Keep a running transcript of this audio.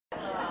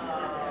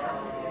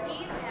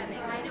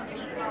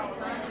Good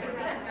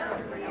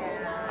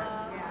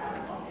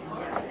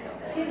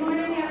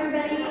morning,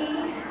 everybody.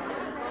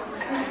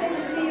 It's good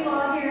to see you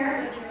all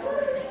here.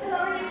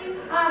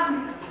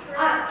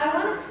 I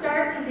want to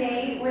start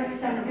today with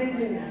some good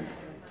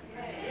news.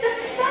 The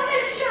sun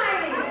is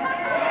shining!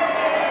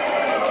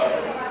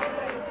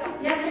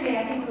 Yesterday,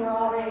 I think we were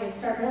all ready to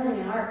start building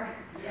an ark.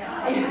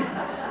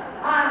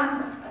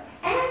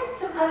 And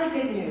some other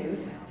good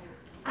news.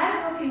 I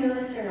don't know if you know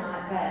this or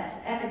not, but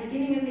at the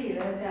beginning of the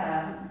year,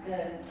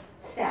 the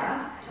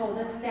staff told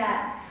us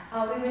that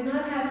we would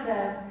not have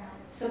the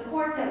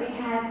support that we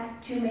had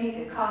to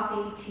make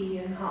coffee, tea,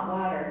 and hot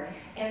water.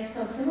 And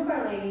so some of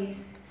our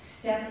ladies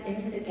stepped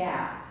into the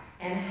gap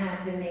and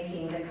have been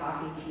making the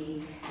coffee,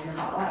 tea, and the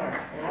hot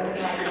water. And I would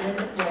like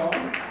Linda Bull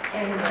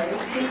and Mary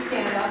to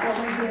stand up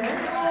over here.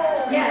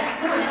 Yes,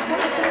 come on.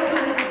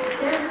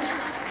 Stand.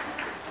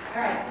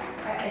 All right,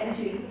 and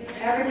Judy.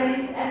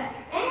 Everybody's,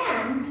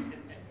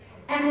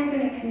 and we're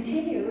going to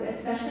continue,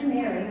 especially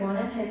Mary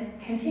wanted to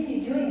continue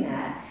doing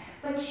that,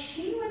 but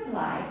she would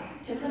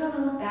like to put a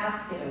little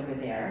basket over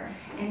there,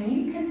 and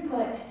you can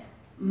put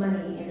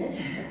money in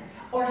it,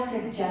 or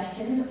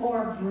suggestions,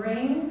 or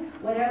bring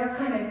whatever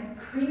kind of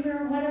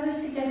creamer. What other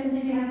suggestions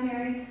did you have,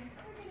 Mary?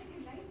 We're going to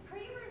do nice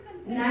creamers and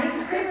things.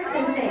 Nice creamers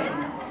and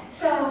things.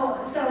 So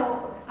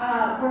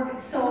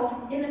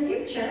in the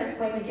future,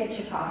 when you get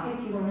your coffee,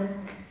 if you want to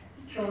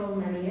throw a little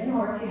money in,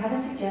 or if you have a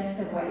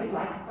suggestion of what you'd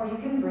like, or you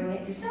can bring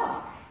it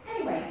yourself.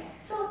 Anyway,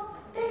 so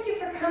thank you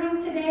for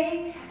coming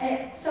today.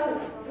 So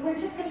we're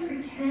just going to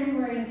pretend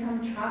we're in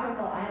some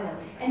tropical island,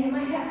 and you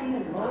might have to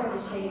even lower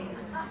the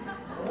shades.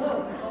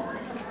 Whoa.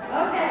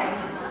 Okay.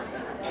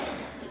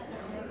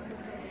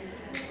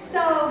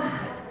 So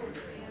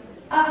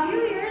a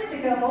few years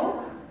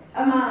ago,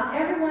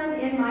 everyone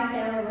in my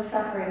family was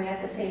suffering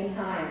at the same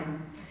time.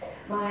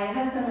 My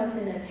husband was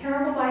in a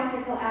terrible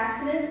bicycle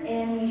accident,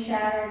 and he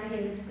shattered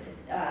his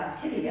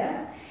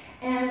tibia.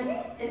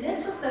 And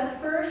this was the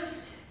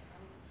first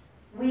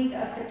week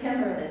of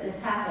September that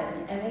this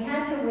happened, and we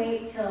had to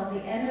wait till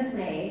the end of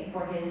May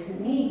for his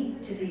knee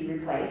to be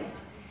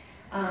replaced,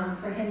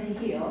 for him to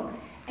heal.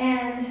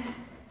 And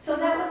so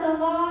that was a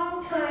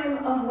long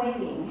time of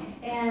waiting.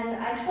 And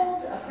I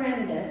told a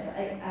friend this,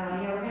 we're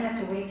going to have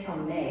to wait till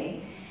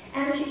May.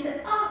 And she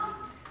said, oh,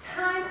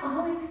 time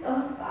always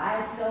goes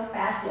by so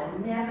fast, you'll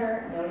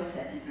never notice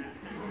it.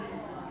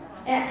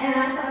 And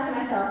I thought to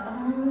myself,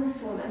 oh,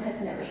 this woman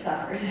has never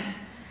suffered.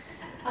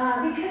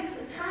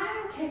 Because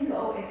time can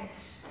go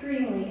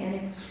extremely and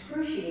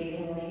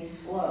excruciatingly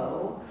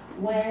slow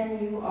when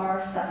you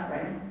are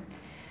suffering.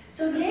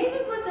 So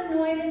David was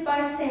anointed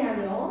by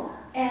Samuel,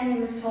 and he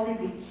was told he'd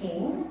be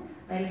king,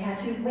 but he had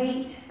to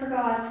wait for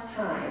God's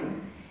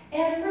time.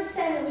 And 1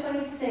 Samuel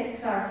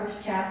 26, our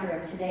first chapter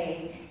of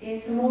today,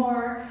 is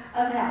more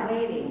of that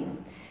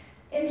waiting.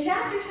 In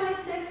chapter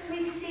 26,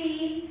 we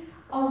see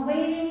a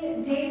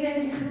waiting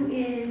David who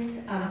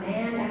is a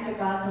man after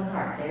God's own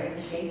heart. There,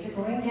 the shades are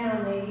going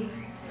down,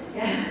 ladies.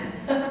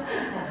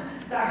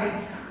 Sorry,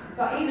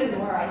 but even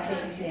more, I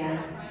think,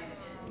 Dan.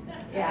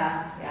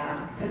 Yeah,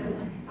 because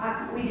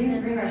we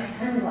didn't bring our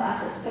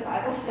sunglasses to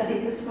Bible study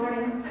this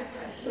morning,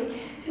 so we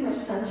get too much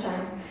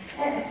sunshine.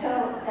 And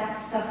so that's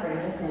suffering,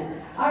 isn't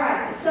it? All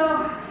right,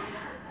 so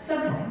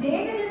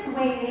David is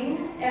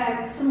waiting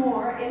some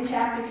more in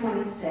chapter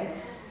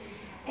 26.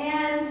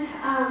 And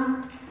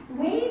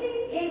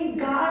waiting in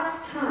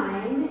God's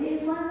time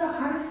is one of the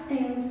hardest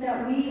things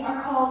that we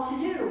are called to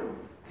do.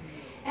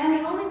 And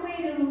the only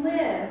way to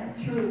live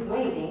through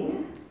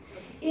waiting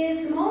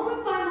is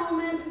moment by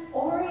moment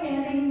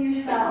orienting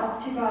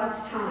yourself to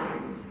God's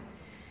time.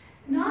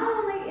 Not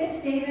only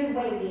is David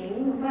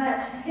waiting,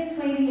 but his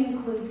waiting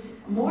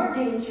includes more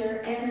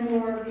danger and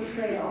more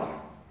betrayal.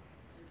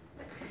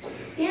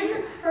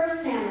 In 1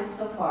 Samuel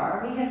so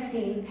far, we have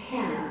seen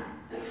Hannah.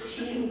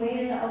 She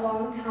waited a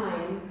long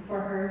time for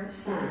her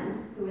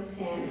son, who was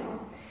Samuel.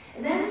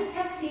 And then we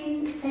have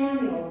seen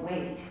Samuel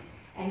wait.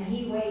 And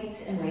he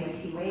waits and waits.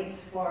 He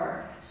waits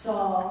for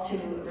Saul to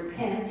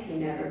repent. He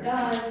never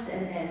does.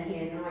 And then he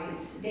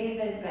anoints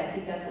David, but he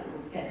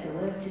doesn't get to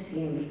live to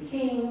see him be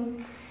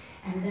king.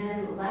 And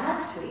then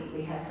last week,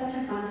 we had such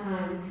a fun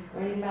time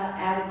learning about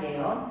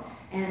Abigail.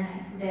 And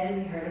then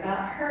we heard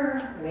about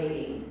her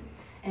waiting.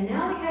 And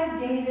now we have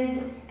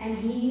David, and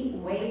he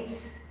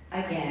waits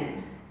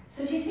again.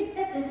 So do you think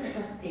that this is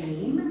a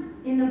theme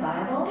in the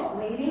Bible,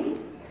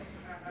 waiting?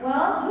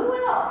 Well, who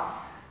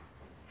else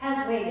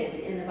has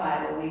waited in the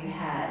Bible? We've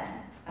had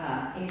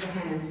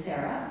Abraham and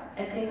Sarah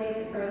as they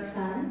waited for a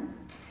son.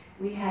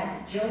 We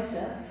had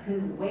Joseph, who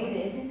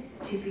waited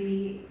to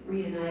be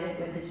reunited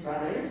with his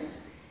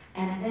brothers.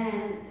 And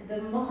then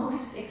the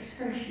most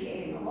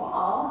excruciating of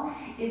all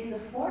is the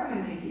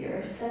 400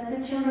 years that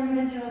the children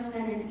of Israel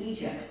spent in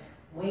Egypt,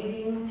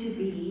 waiting to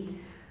be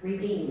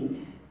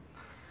redeemed.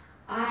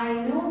 I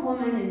know a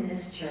woman in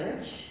this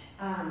church,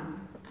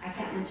 I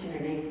can't mention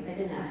her name because I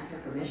didn't ask her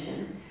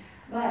permission,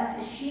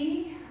 but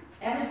she,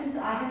 ever since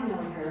I have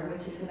known her,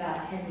 which is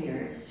about 10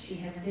 years, she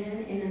has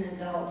been in an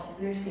adult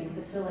nursing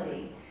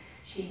facility.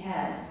 She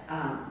has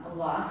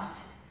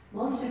lost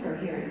most of her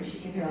hearing, she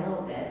can hear a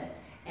little bit,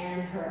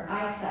 and her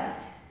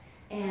eyesight.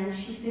 And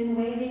she's been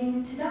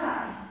waiting to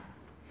die.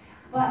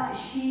 But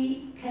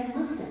she can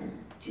listen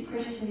to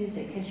Christian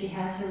music, and she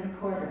has her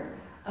recorder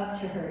up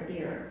to her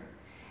ear.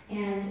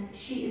 And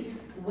she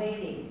is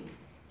waiting.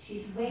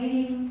 She's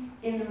waiting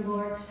in the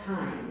Lord's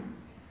time.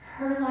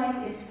 Her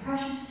life is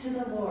precious to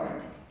the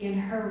Lord in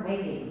her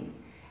waiting,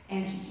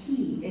 and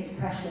He is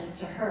precious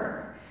to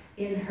her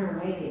in her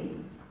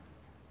waiting.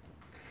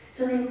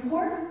 So the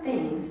important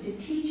things to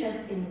teach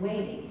us in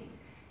waiting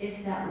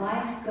is that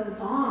life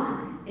goes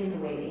on in the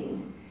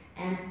waiting,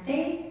 and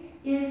faith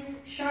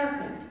is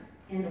sharpened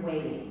in the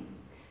waiting.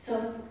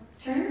 So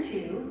turn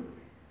to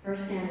 1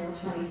 Samuel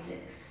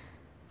 26.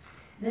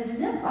 The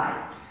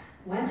Ziphites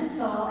went to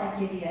Saul at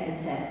Gibeah and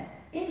said,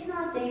 "Is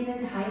not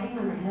David hiding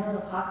on the hill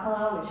of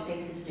Hachilah, which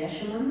faces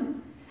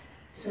Jeshimon?"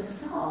 So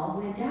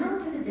Saul went down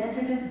to the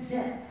desert of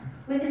Ziph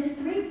with his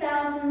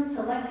 3,000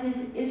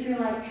 selected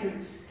Israelite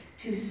troops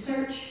to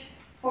search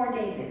for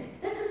David.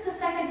 This is the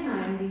second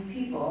time these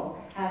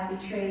people have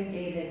betrayed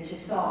David to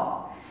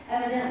Saul.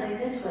 Evidently,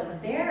 this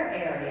was their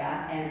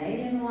area, and they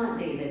didn't want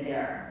David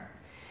there.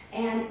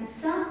 And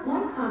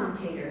one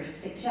commentator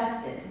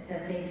suggested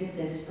that they did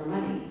this for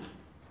money.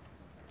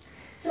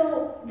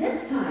 So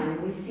this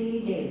time we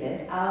see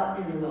David out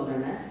in the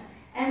wilderness,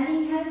 and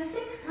he has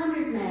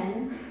 600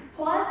 men,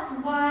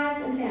 plus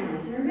wives and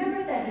families. And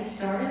remember that he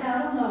started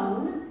out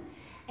alone,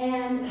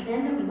 and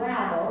then the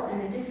rabble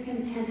and the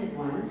discontented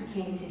ones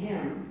came to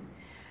him.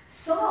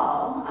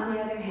 Saul, on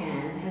the other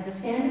hand, has a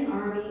standing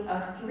army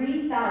of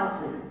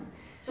 3,000.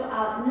 So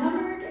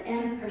outnumbered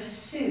and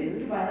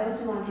pursued by those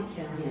who want to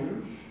kill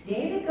him,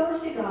 David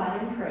goes to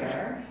God in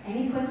prayer, and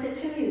he puts it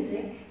to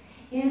music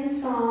in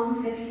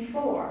Psalm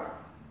 54.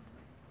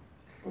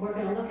 We're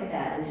going to look at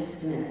that in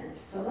just a minute.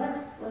 So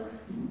let's look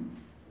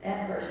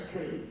at verse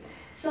 3.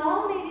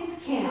 Saul made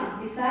his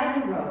camp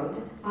beside the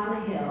road on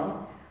the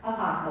hill of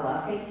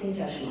Hachilah, facing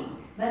Jeshimon.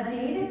 But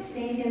David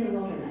stayed in the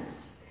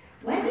wilderness.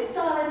 When he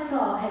saw that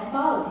Saul had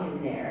followed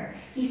him there,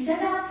 he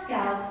sent out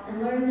scouts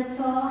and learned that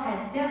Saul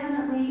had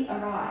definitely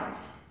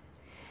arrived.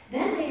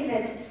 Then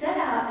David set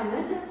out and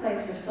went to the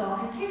place where Saul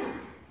had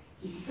camped.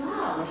 He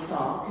saw where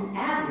Saul and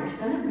Abner,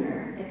 son of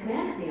Ner, the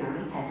commander of the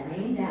army, had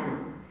lain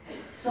down.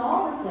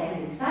 Saul was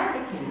laying inside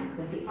the camp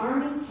with the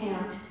army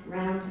camped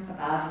round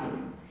about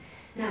him.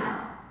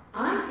 Now,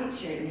 I'm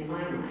picturing in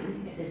my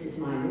mind, if this is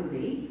my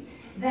movie,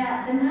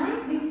 that the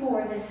night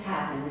before this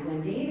happened,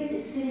 when David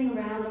is sitting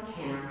around the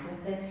camp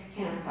with the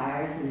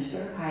campfires and they're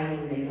sort of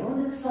hiding, they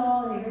know that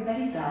Saul and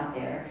everybody's out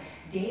there,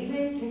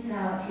 David gets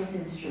out his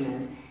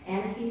instrument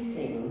and he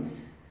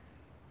sings,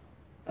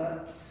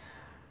 here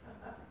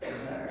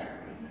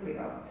we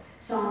go,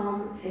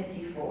 Psalm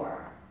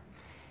 54.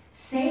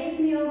 Save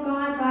me, O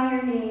God, by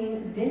your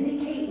name,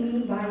 vindicate me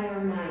by your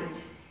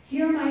might.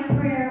 Hear my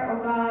prayer,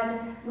 O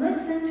God,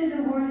 listen to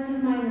the words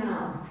of my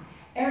mouth.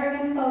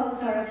 Arrogant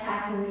foes are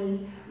attacking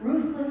me.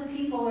 Ruthless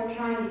people are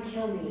trying to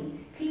kill me.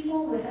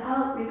 People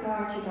without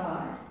regard to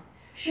God.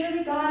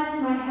 Surely God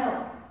is my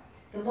help.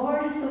 The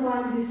Lord is the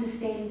one who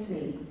sustains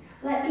me.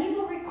 Let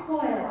evil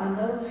recoil on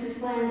those who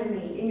slander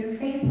me. In your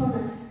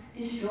faithfulness,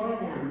 destroy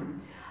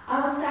them.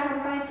 I will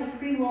sacrifice a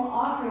freewill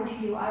offering to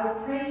you. I will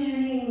praise your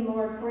name,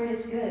 Lord, for it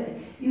is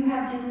good. You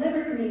have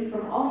delivered me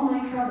from all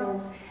my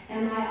troubles,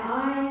 and my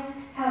eyes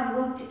have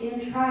looked in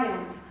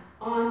triumph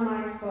on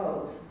my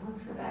foes.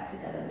 Let's go back to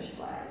that other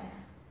slide.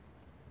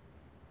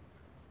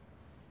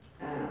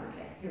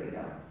 Okay, here we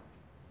go.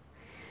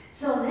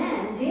 So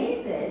then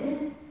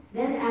David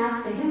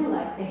asked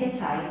Ahimelech the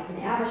Hittite and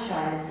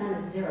Abishai the son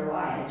of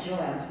Zeruiah,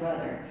 Joab's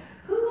brother,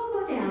 "Who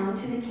will go down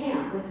to the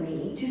camp with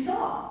me to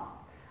Saul?"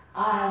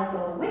 "I'll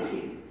go with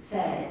you,"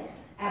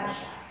 says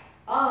Abishai.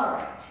 All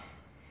right.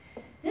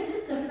 This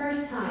is the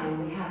first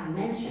time we have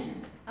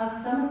mention of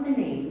some of the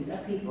names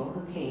of people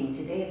who came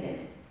to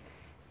David.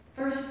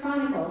 First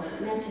Chronicles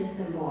mentions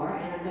them more,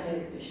 and I'm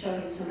going to show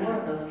you some more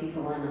of those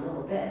people in a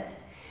little bit.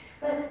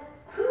 But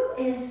who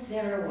is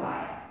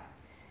Zeruiah?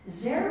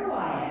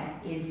 Zeruiah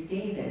is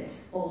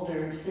David's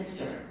older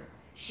sister.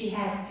 She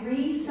had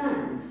 3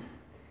 sons,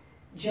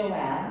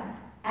 Joab,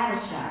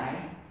 Abishai,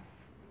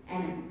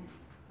 and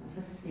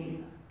what's his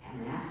name?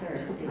 Amasa or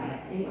something like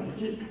that.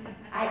 Anyway,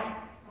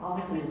 all of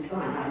a sudden it's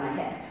gone out of my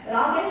head, but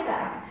I'll get it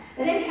back.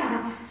 But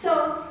anyhow,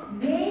 so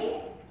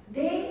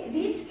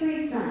these 3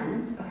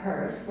 sons of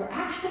hers were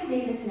actually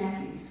David's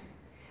nephews,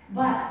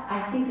 but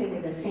I think they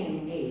were the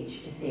same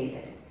age as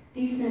David.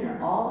 These men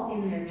are all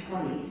in their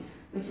 20s,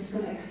 which is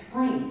going to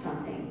explain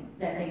something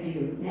that they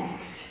do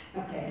next,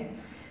 okay?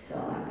 So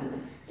I'm going to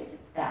skip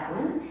that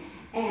one.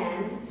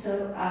 And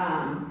so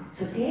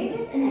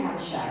David and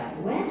Abishai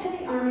went to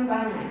the army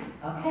by night.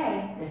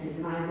 Okay, this is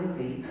my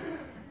movie.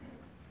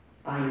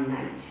 By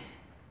night.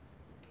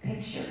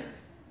 Picture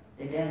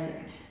the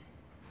desert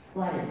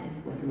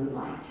flooded with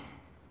moonlight.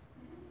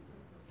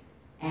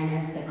 And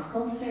as the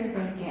closer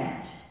they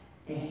get,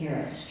 they hear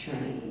a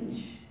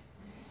strange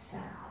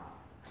sound.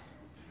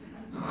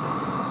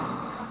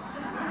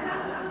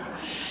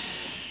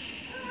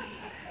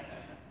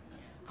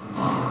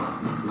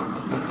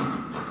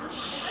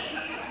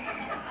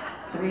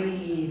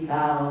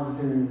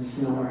 20,000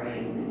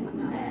 snoring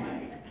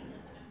men.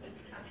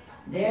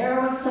 There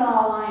was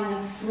Saul lying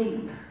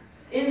asleep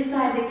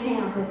inside the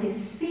camp with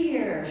his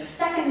spear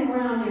stuck in the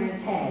ground near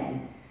his head.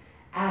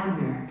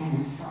 Abner and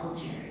his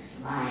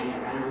soldiers lying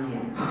around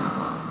him.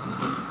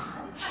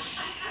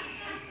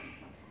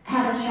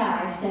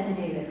 Abishai said to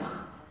David,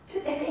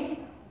 today,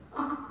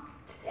 God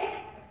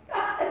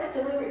has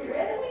delivered your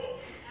enemy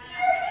to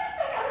your hands.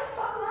 I gotta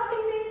stop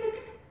laughing, David.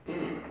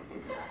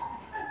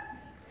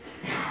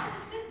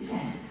 He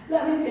says,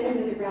 let me pin him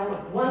to the ground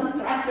with one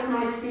thrust of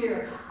my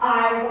spear.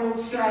 I won't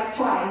strike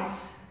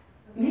twice.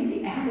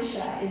 Maybe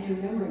Abishai is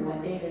remembering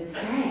what David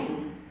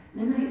sang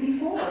the night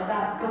before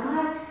about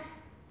God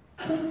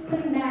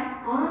putting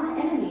back on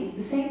enemies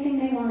the same thing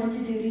they wanted to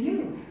do to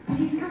you. But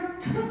he's kind of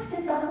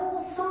twisted the whole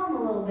song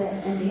a little bit,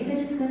 and David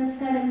is going to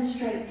set him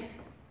straight.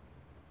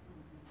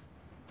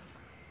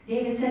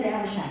 David said to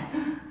Abishai,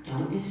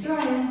 don't destroy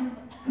him.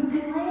 Who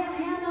can lay a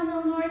hand on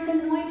the Lord's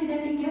anointed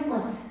and be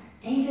guiltless?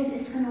 David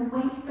is going to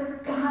wait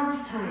for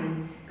God's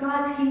time,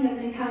 God's kingdom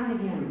to come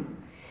to him.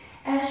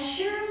 As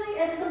surely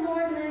as the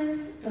Lord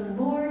lives, the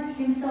Lord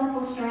himself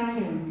will strike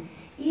him.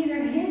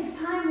 Either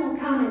his time will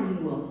come and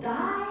he will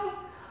die,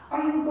 or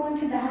you will go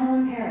into battle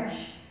and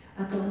perish.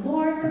 But the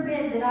Lord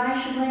forbid that I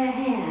should lay a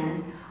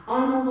hand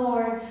on the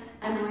Lord's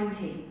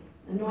anointed.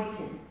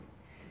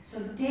 So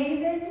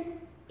David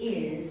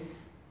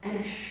is an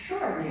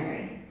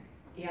extraordinary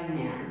young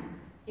man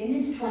in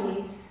his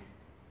 20s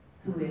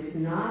who is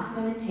not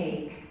going to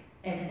take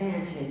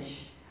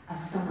advantage of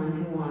someone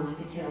who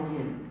wants to kill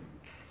him.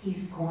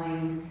 He's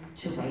going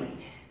to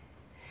wait.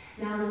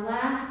 Now, in the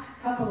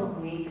last couple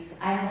of weeks,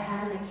 I have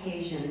had an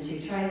occasion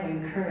to try to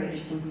encourage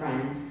some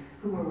friends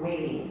who were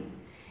waiting.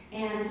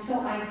 And so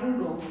I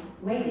Googled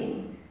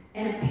waiting,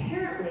 and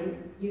apparently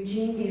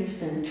Eugene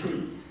Peterson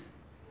tweets,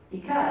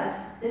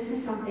 because this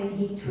is something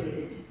he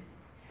tweeted.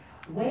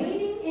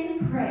 Waiting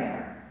in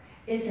prayer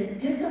is a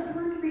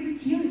disciplined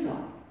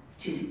refusal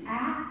to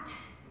act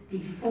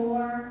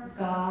before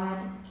God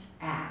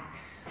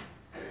acts.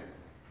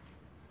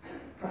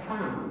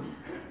 Profound,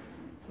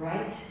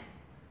 right?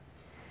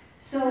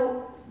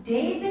 So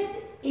David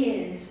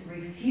is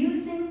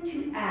refusing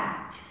to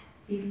act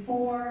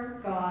before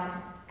God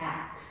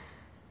acts.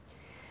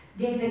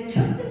 David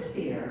took the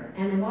spear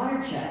and the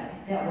water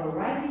jug that were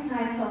right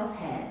beside Saul's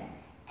head,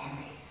 and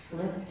they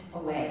slipped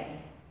away.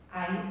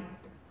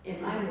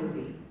 In my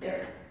movie,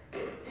 they're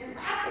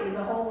laughing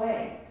the whole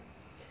way.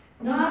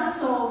 Not a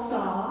soul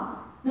saw,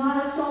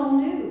 not a soul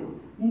knew.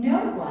 No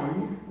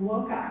one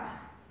woke up.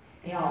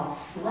 They all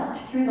slept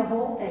through the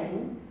whole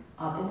thing.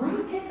 A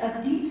blanket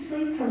of deep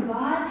sleep from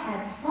God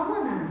had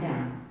fallen on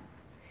them.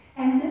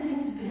 And this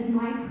has been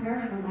my prayer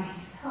for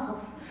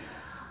myself.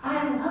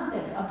 I love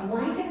this, a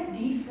blanket of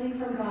deep sleep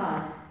from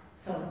God.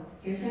 So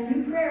here's our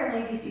new prayer,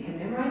 ladies. You can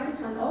memorize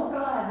this one. Oh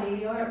God, may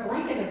your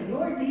blanket of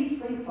your deep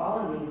sleep fall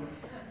on me.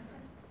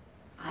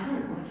 I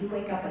don't know, if you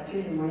wake up at 3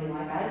 in the morning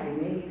like I do,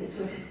 maybe this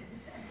would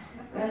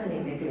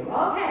resonate with you.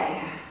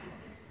 Okay,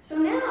 so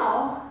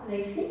now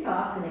they sneak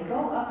off and they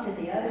go up to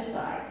the other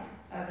side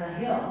of the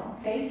hill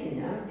facing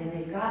them,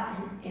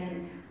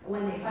 and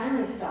when they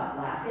finally stop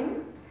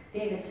laughing,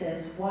 David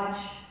says,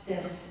 watch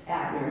this,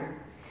 Abner.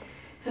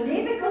 So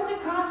David goes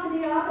across to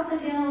the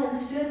opposite hill and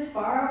stood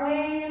far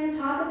away in the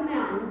top of the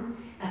mountain,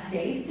 a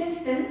safe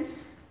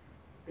distance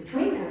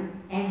between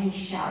them, and he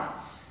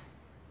shouts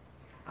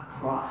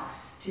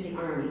across to the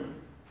army.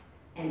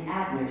 And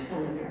Abner,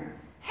 son of Ner,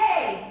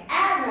 hey,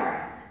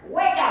 Abner,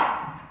 wake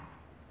up!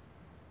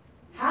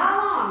 How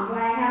long do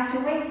I have to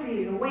wait for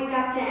you to wake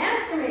up to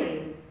answer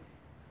me?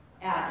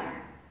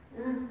 Abner,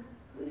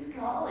 who's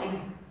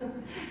calling?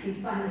 He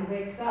finally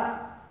wakes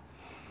up.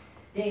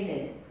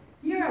 David,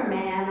 you're a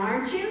man,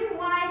 aren't you?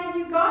 Why didn't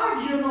you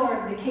guard your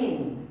lord the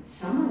king?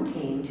 Someone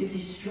came to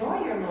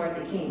destroy your lord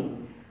the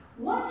king.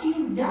 What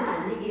you've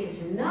done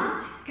is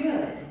not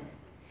good.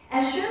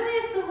 As surely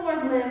as the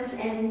Lord lives,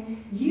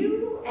 and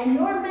you and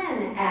your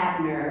men,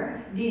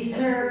 Abner,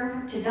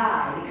 deserve to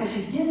die, because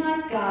you did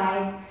not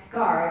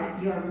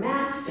guard your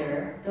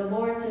master, the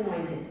Lord's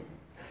anointed.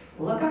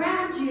 Look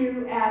around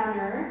you,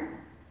 Abner.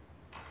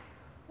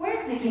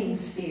 Where's the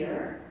king's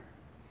spear?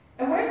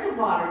 And where's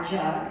the water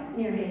jug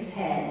near his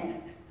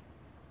head?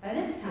 By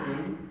this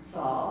time,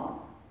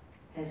 Saul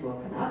has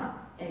woken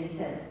up, and he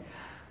says,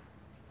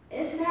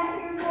 is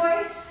that your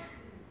voice,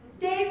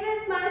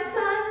 David, my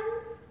son?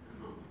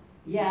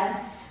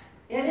 Yes,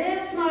 it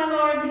is, my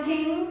lord the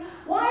king.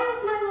 Why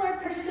is my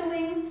lord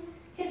pursuing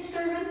his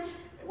servant?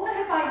 What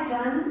have I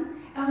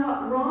done, and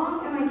what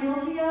wrong am I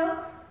guilty of?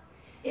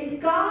 If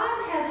God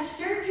has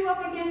stirred you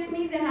up against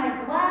me, then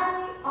I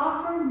gladly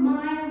offer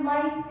my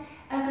life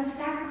as a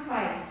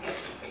sacrifice.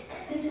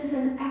 This is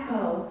an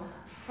echo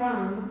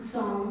from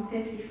Psalm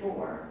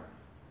 54.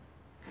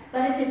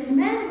 But if it's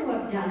men who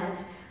have done it,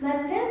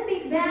 let them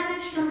be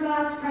banished from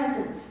God's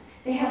presence.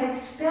 They have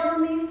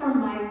expelled me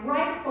from my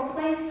rightful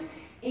place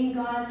in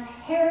God's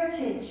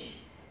heritage.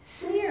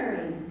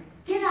 Sneering,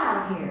 get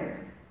out of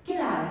here,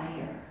 get out of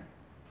here.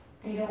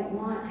 They don't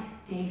want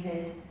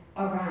David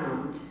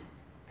around.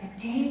 But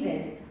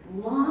David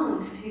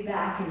longs to be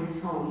back in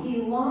his home.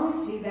 He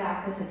longs to be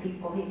back with the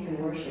people he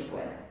can worship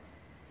with.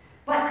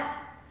 But,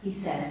 he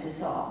says to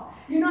Saul,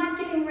 you're not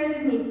getting rid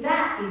of me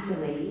that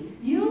easily.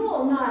 You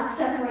will not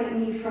separate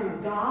me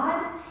from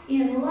God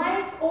in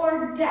life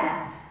or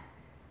death.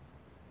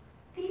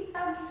 The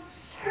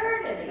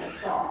absurdity,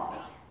 Saul.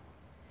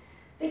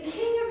 The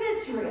king of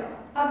Israel,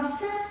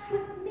 obsessed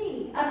with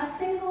me, a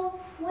single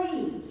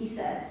flea, he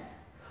says,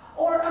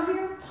 or a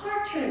mere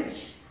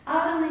partridge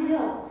out in the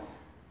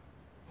hills.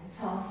 And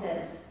Saul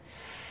says,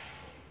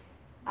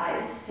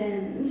 I've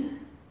sinned.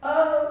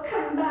 Oh,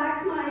 come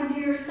back, my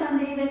dear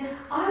son David.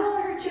 I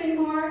won't hurt you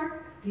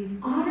anymore.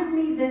 You've honored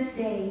me this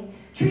day,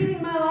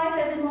 treating my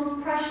life as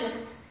most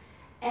precious.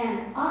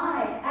 And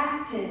I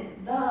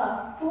acted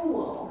the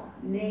fool,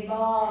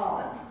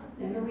 Nabal.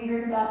 Remember we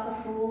heard about the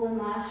fool in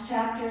last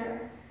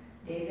chapter?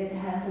 David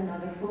has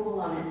another fool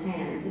on his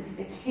hands. It's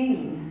the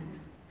king.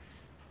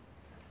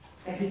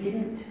 But he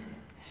didn't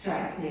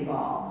strike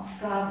Nabal.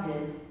 God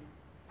did.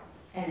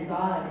 And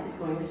God is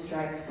going to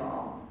strike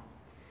Saul.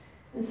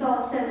 And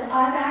Saul says,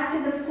 I've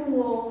acted the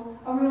fool,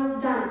 a real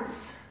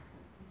dunce,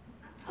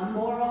 a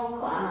moral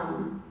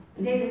clown.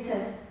 And David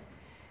says,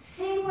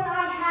 see what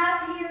I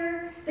have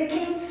here? The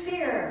king's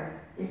spear.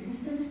 This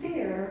is the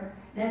spear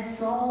that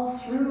Saul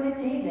threw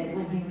at David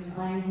when he was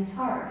playing his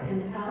harp in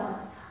the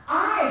palace.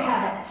 I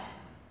have it.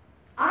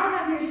 I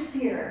have your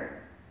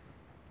spear.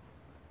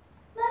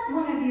 Let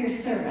one of your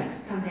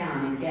servants come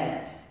down and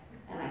get it.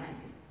 And I can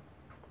see.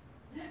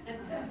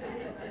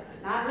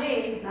 Not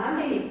me, not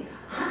me.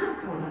 I'm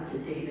not going up to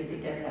David to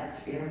get that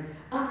spear.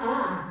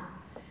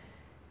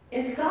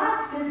 It's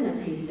God's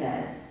business, he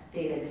says,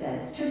 David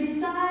says, to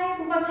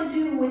decide what to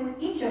do with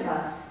each of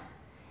us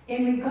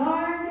in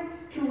regard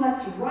to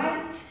what's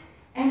right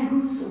and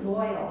who's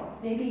loyal.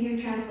 Maybe your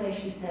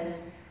translation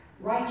says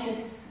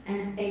righteous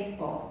and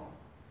faithful.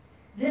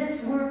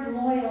 This word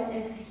loyal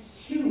is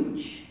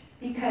huge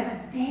because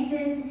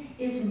David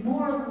is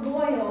more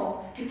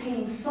loyal to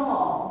King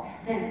Saul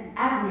than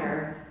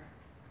Abner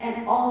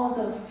and all of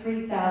those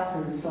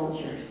 3,000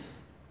 soldiers.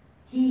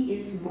 He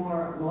is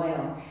more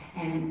loyal,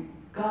 and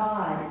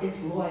God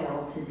is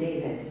loyal to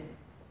David.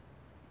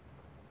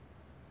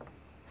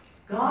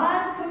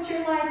 God put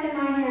your life in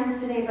my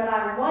hands today, but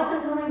I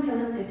wasn't willing to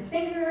lift a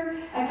finger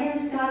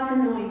against God's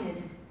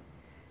anointed.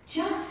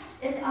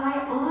 Just as I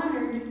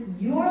honored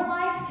your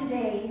life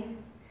today,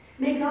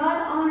 may God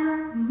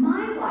honor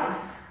my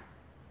life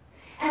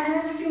and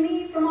rescue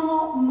me from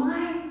all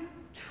my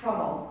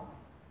trouble.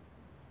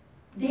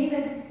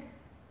 David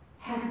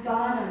has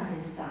God on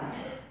his side,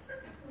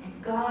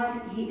 and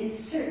God, he is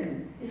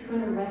certain, is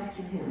going to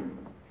rescue him.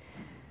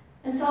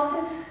 And Saul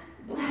says,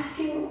 bless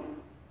you,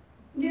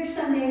 dear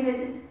son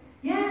David.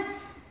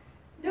 Yes,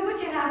 do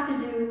what you have to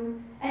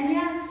do, and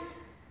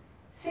yes,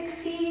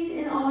 succeed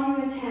in all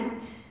you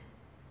attempt.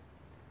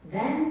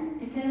 Then,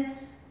 it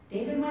says,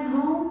 David went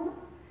home,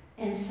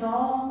 and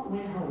Saul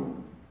went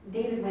home.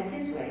 David went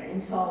his way,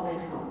 and Saul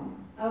went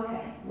home.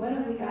 Okay, what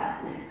have we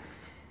got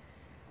next?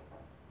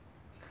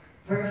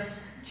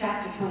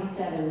 Chapter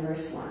 27,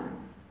 verse 1.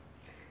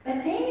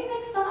 But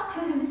David thought to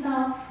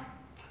himself,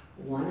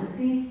 one of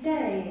these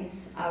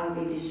days I will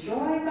be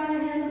destroyed by the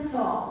hand of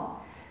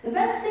Saul. The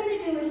best thing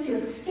to do is to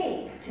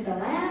escape to the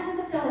land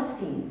of the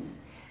Philistines.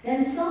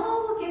 Then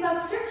Saul will give up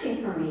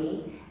searching for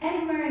me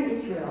anywhere in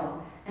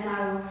Israel, and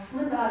I will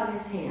slip out of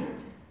his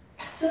hand.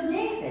 So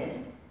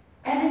David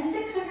and his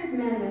 600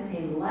 men with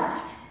him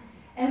left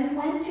and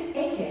went to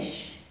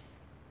Achish,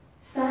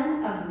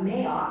 son of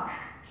Maoch,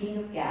 king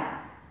of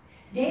Gath.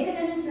 David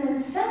and his men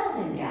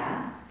settled in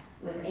Gath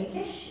with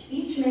Achish.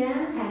 Each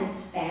man had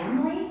his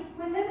family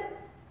with him.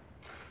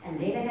 And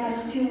David had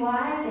his 2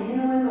 wives,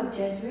 Ahinoam of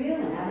Jezreel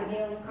and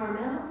Abigail of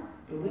Carmel,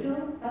 the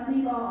widow of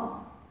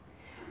Nabal.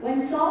 When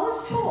Saul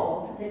was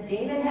told that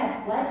David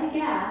had fled to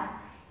Gath,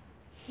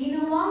 he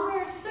no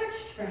longer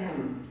searched for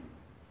him.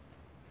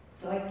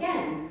 So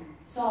again,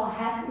 Saul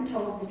hadn't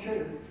told the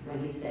truth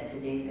when he said to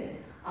David,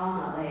 I'll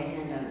not lay a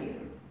hand on you.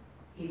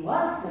 He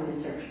was going to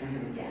search for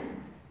him again.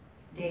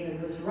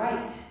 David was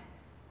right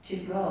to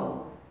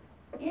go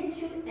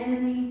into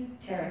enemy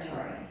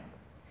territory.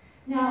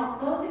 Now,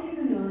 those of you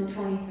who know the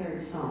 23rd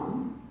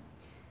Psalm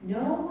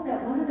know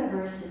that one of the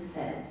verses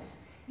says,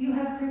 you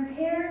have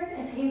prepared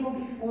a table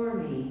before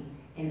me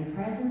in the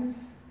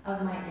presence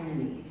of my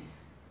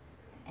enemies.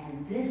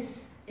 And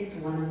this is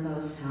one of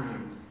those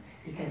times,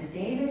 because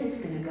David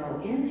is going to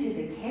go into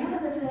the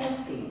camp of the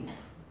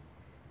Philistines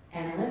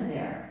and live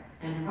there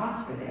and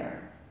prosper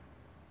there.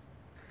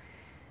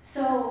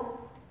 So,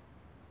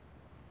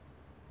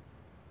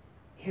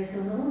 here's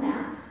a little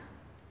map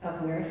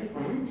of where he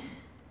went,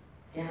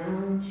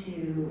 down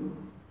to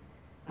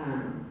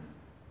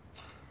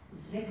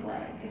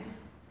Ziklag.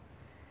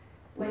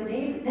 Then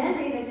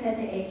David said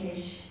to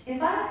Achish,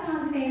 if I have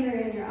found favor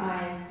in your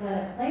eyes,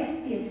 let a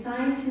place be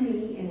assigned to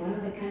me in one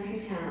of the country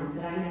towns,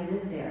 that I may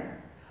live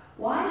there.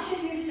 Why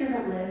should your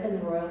servant live in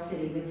the royal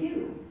city with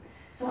you?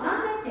 So on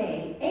that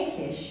day,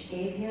 Achish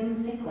gave him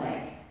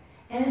Ziklag,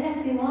 and it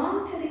has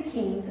belonged to the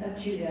kings of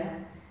Judah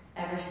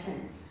ever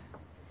since.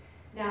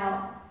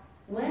 Now,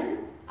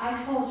 when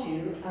I told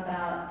you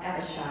about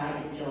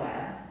Abishai and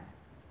Joab,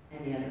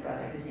 and the other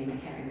brother whose name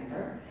I can't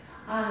remember,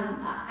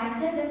 I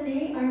said that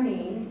they are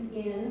named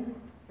in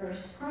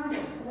First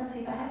Chronicles. So let's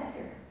see if I have it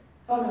here.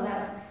 Oh no,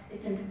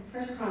 it's in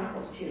First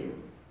Chronicles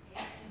 2.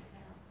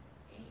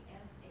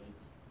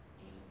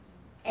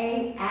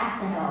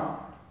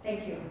 Asahel.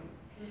 Thank you.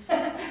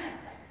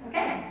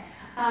 Okay.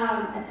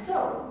 And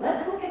so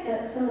let's look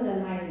at some of the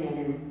mighty men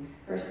in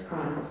First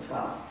Chronicles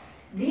 12.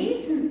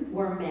 These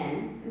were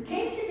men who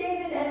came to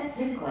David at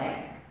Ziklag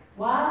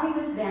while he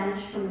was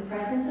banished from the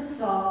presence of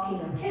Saul,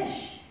 king of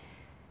Kish.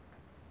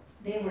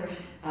 They were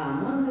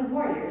among the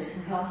warriors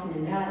who helped him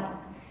in battle.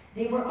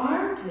 They were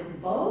armed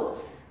with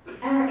bows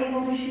and were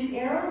able to shoot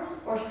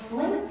arrows or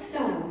sling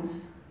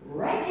stones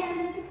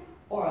right-handed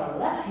or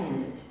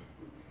left-handed.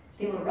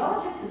 They were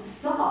relatives of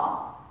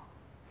Saul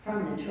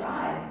from the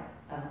tribe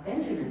of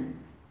Benjamin.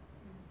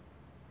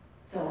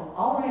 So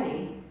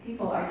already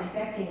people are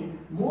defecting.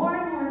 More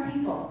and more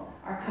people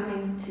are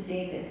coming to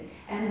David.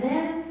 And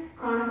then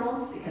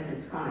Chronicles, because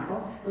it's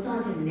Chronicles, goes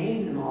on to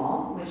name them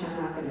all, which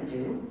I'm not going to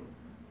do.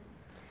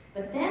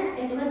 But then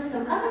it lists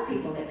some other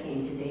people that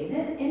came to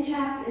David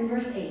in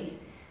verse 8.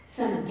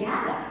 Some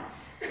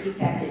Gadites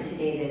defected to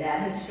David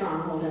at his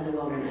stronghold in the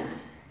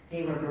wilderness.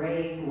 They were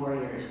brave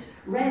warriors,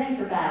 ready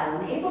for battle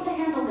and able to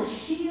handle the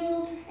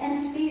shield and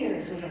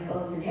spears. We have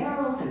bows and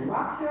arrows and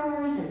rock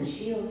throwers and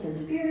shields and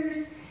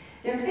spears.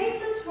 Their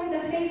faces were the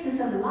faces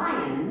of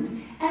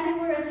lions, and they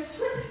were as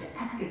swift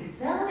as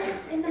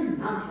gazelles in the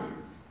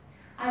mountains.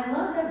 I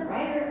love the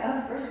writer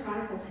of First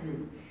Chronicles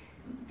who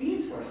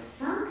these were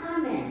some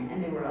kind of men,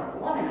 and there were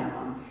 11 of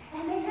them,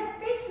 and they had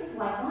faces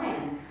like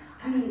lions.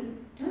 I mean,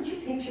 don't you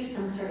picture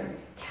some sort of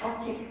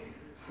Celtic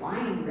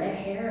flying red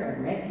hair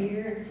and red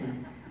beards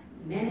and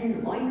men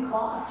in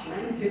loincloths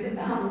running through the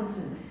mountains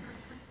and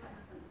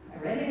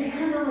ready to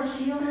handle a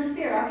shield and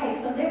spear? Okay,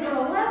 so there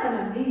were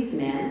 11 of these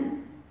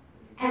men,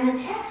 and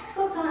the text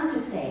goes on to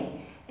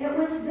say, it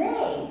was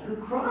they who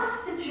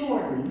crossed the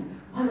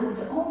Jordan when it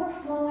was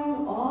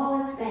overflowing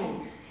all its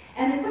banks,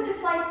 and they put to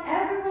flight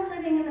everyone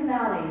living in the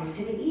valleys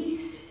to the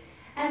east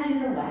and to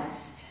the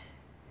west.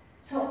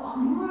 So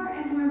more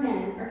and more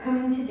men are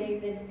coming to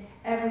David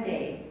every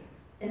day.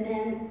 And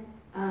then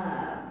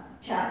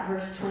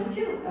verse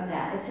 22 of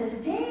that, it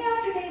says, day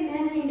after day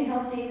men came to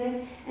help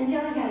David until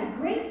he had a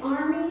great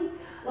army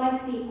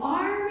like the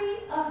army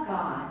of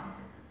God.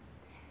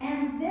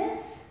 And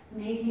this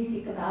made me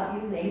think about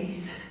you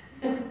ladies.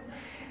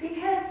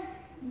 Because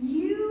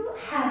you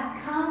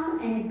have come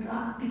and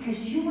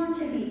because you want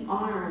to be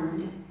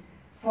armed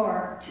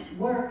to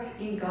work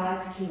in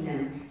God's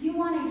kingdom. You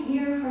want to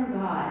hear from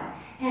God.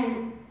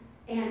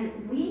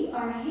 And we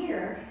are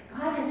here.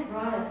 God has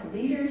brought us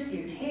leaders,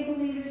 your table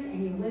leaders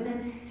and you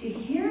women, to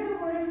hear the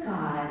word of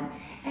God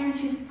and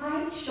to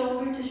fight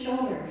shoulder to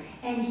shoulder.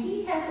 And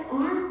he has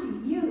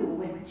armed you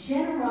with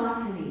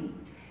generosity,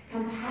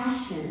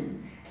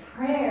 compassion,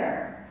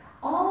 prayer,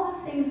 all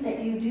the things that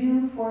you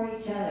do for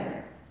each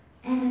other.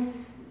 And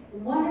it's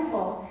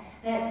wonderful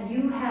that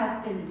you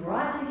have been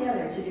brought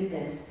together to do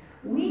this.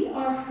 We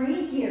are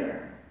free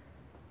here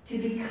to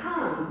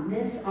become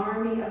this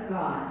army of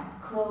God,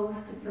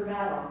 clothed for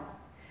battle,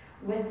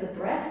 with the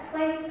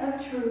breastplate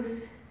of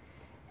truth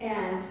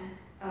and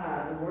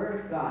the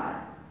word of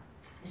God,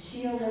 the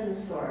shield and the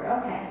sword.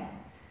 Okay,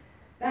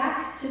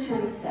 back to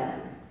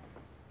 27.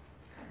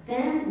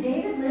 Then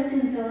David lived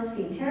in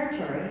Philistine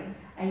territory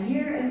a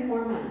year and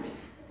 4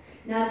 months.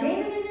 Now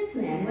David and his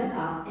men went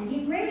up, and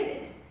he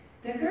raided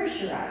the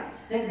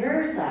Gershurites, the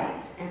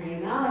Girzites, and the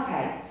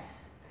Amalekites.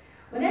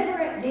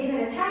 Whenever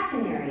David attacked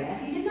an area,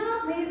 he did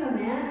not leave a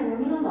man or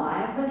woman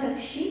alive, but took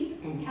sheep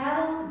and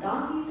cattle,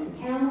 donkeys and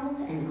camels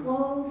and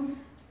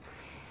clothes.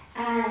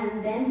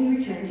 And then he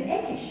returned to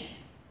Achish.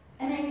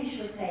 And Achish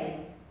would say,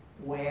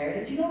 where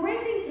did you go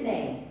raiding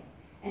today?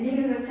 And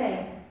David would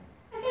say,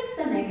 against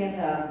the Negev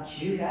of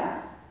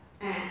Judah.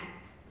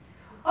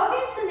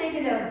 Against the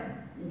Negev of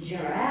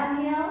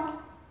Jerahmeel.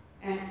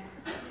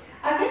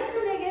 Against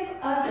the Negev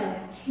of the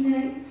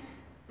Kenites.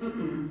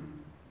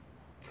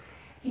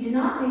 He did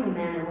not leave a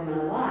man or woman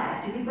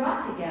alive to be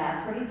brought to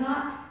Gath, for he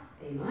thought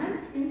they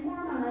might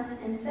inform on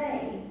us and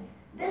say,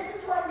 this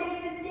is what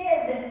David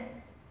did.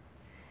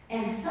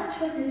 And such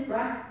was his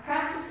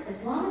practice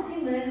as long as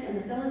he lived in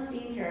the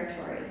Philistine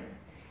territory.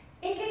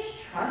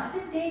 Achish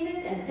trusted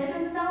David and said to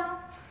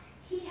himself,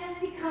 he has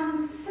become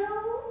so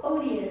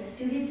odious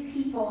to his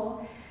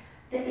people,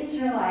 the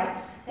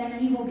Israelites, that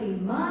he will be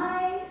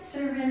my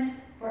servant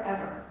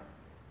forever.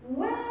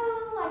 Well,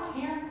 I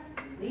can't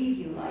leave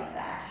you like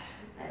that.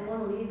 I don't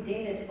want to leave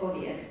David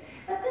odious.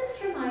 But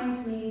this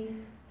reminds me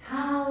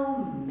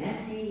how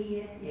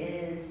messy it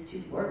is to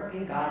work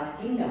in God's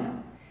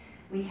kingdom.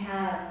 We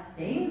have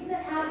things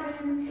that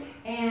happen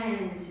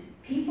and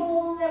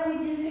people that we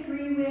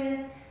disagree with,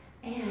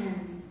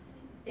 and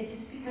it's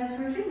just because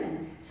we're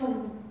human.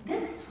 So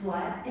this is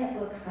what it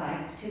looks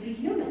like to be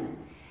human.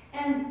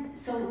 And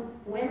so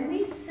when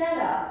we set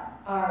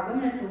up our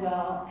Women at the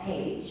Well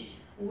page,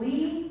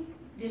 we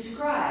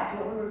described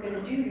what we were going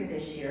to do here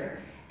this year.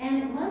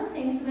 And one of the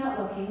things about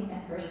looking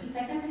at 1st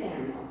and 2nd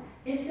Samuel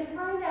is to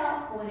find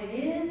out what it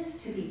is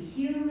to be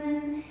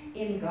human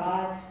in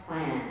God's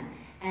plan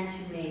and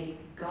to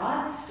make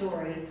God's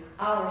story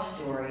our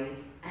story,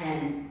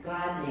 and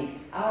God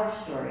makes our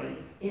story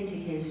into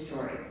his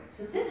story.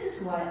 So this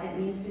is what it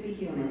means to be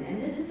human,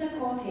 and this is a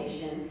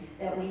quotation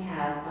that we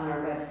have on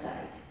our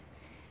website.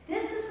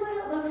 This is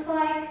what it looks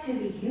like to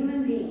be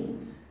human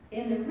beings.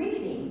 In the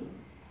reading,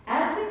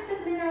 as we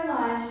submit our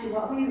lives to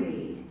what we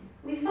read,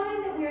 we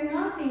find that we are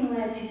not being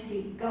led to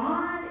see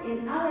God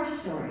in our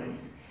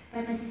stories,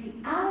 but to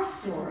see our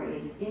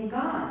stories in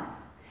God's.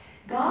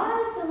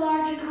 God is the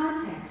larger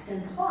context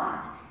and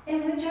plot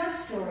in which our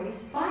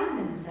stories find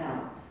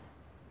themselves.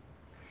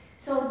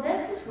 So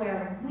this is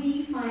where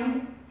we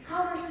find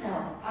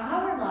ourselves,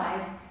 our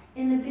lives,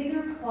 in the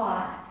bigger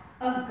plot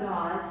of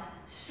God's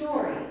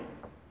story.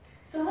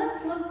 So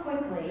let's look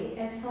quickly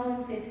at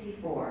Psalm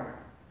 54.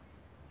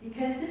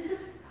 Because this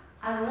is,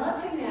 I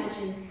love to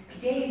imagine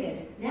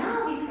David,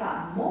 now he's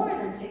got more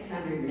than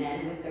 600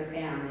 men with their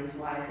families,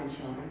 wives and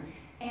children,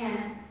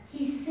 and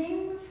he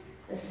sings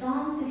the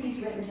songs that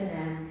he's written to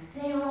them.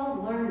 They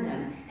all learn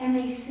them, and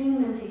they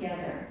sing them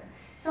together.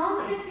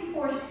 Psalm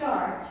 54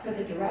 starts for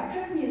the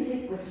director of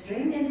music with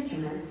stringed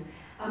instruments,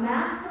 a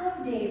maskil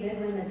of David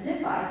when the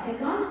Ziphites had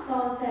gone to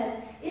Saul and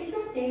said,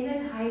 "Isn't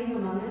David hiding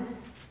among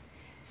us?"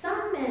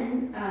 Some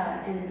men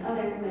and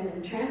other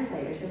women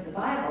translators of the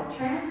Bible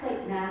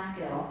translate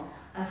maskil,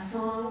 a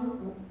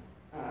song,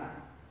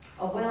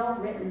 a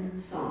well-written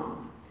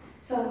song.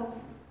 So,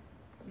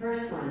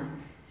 verse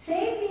 1,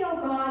 "Save me, O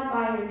God,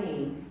 by your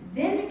name.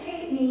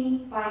 Vindicate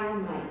me by your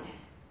might."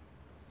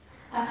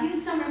 A few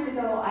summers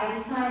ago, I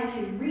decided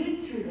to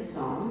read through the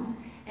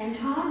Psalms, and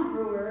Tom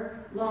Brewer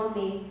loaned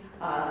me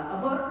a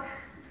book.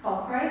 It's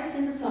called Christ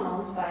in the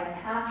Psalms by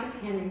Patrick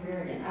Henry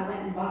Reardon. I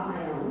went and bought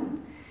my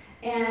own.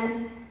 And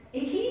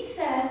he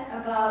says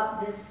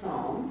about this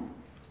psalm,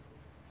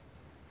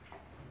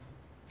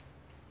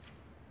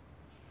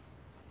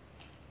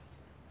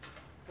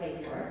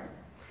 wait for it.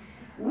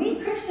 We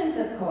Christians,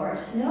 of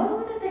course,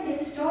 know that the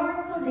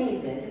historical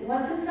David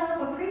was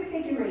himself a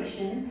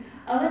prefiguration,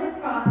 a living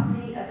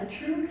prophecy of the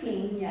true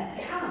king yet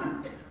to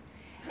come.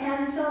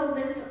 And so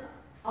this,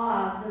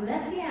 the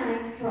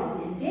messianic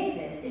throne in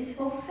David is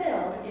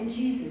fulfilled in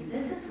Jesus.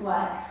 This is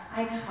what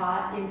I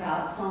taught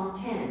about Psalm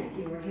 10, if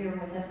you were here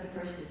with us the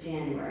 1st of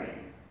January.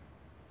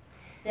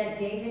 That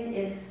David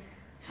is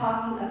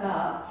talking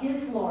about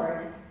his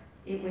Lord,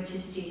 which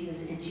is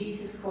Jesus, and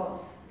Jesus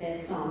quotes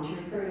this psalm to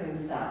refer to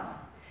himself.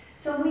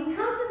 So we come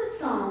to the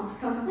Psalms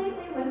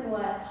completely with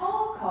what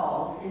Paul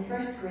calls in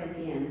 1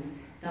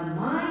 Corinthians, the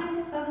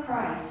mind of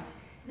Christ.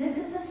 This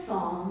is a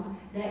psalm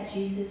that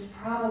Jesus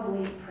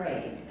probably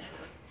prayed.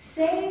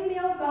 Save me,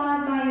 O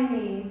God, by your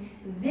name.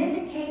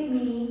 Vindicate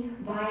me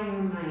by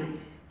your might.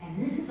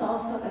 And this is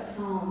also a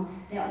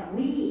psalm that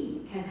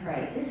we can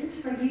pray. This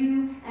is for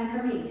you and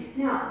for me.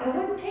 Now, it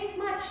wouldn't take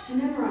much to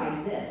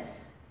memorize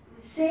this.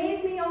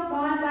 Save me, O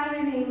God, by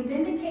your name.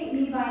 Vindicate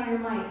me by your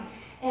might.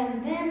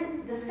 And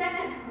then the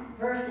second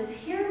verse is,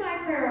 hear my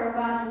prayer, O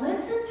God.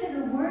 Listen to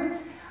the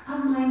words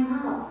of my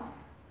mouth.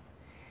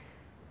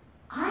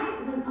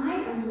 When I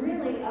am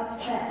really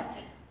upset,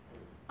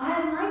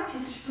 I like to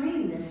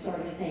scream this sort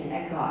of thing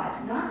at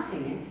God, not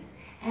sing it.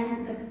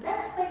 And the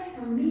best place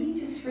for me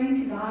to scream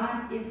to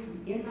God is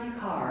in my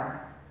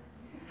car.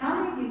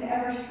 How many of you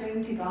have ever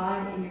screamed to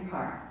God in your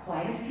car?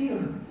 Quite a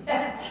few.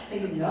 Yes. So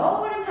you know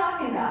what I'm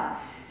talking about.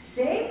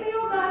 Save me,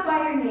 O God,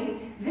 by your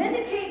name.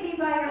 Vindicate me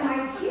by your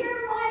might. Hear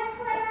my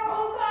prayer,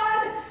 O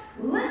God.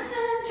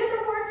 Listen to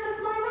the words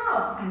of my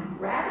mouth. I'm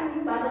grabbing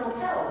you by the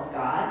lapels,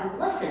 God.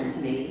 Listen to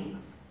me.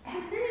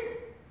 And then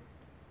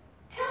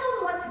tell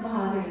them what's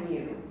bothering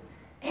you.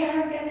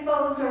 Arrogant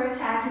foes are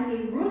attacking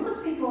me.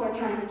 Ruthless people are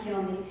trying to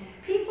kill me.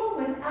 People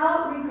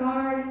without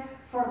regard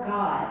for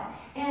God.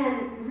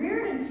 And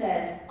Reardon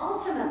says,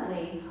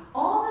 ultimately,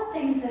 all the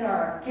things that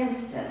are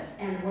against us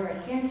and were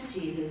against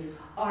Jesus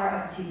are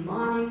of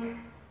demonic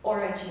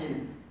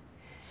origin.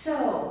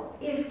 So,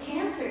 if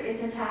cancer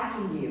is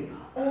attacking you,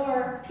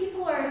 or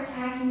people are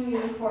attacking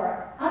you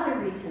for other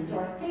reasons,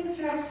 or things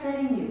are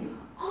upsetting you,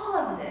 all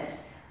of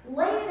this,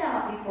 lay it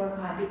out before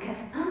God,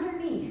 because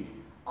underneath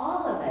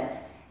all of it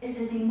is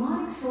a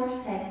demonic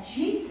source that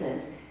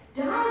Jesus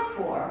died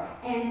for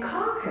and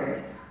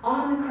conquered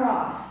on the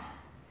cross.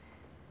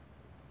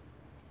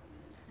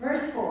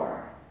 Verse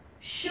 4,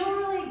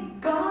 surely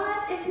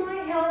God is my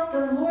help,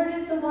 the Lord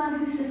is the one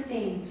who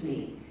sustains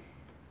me.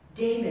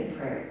 David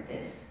prayed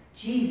this.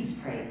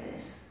 Jesus prayed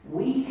this.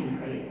 We can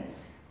pray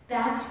this.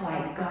 That's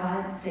why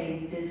God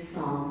saved this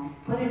psalm,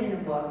 put it in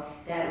a book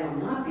that will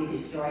not be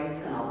destroyed. It's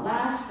going to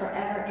last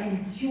forever, and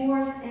it's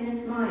yours and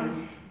it's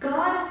mine.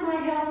 God is my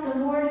help, the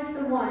Lord is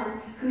the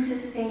one who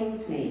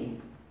sustains me.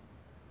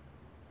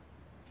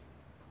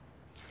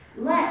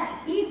 Let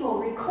evil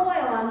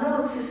recoil on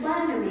those who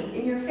slander me.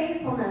 In your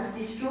faithfulness,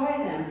 destroy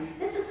them.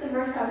 This is the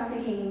verse I was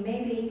thinking,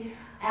 maybe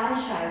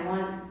Abishai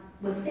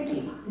was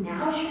thinking,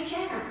 now's your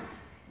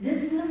chance.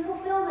 This is a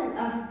fulfillment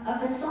of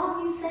the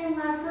song you sang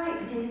last night.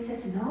 But David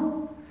says,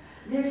 no,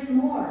 There's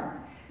more,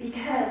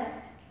 because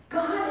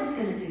God is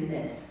going to do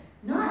this,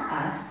 not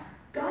us.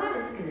 God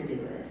is going to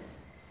do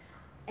this.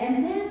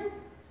 And then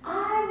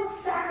I will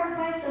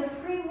sacrifice a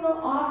free will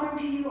offering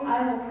to you.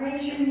 I will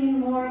praise your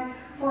name, Lord,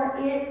 for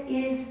it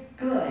is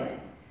good.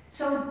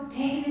 So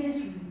David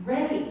is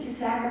ready to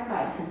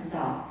sacrifice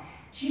himself.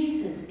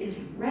 Jesus is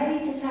ready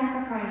to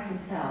sacrifice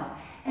himself.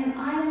 And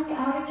I look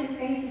out at your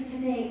faces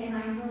today, and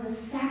I know the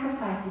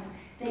sacrifices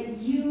that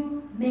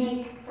you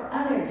make for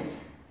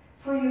others,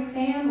 for your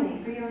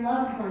family, for your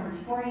loved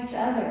ones, for each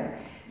other.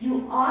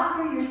 You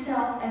offer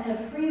yourself as a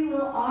free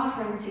will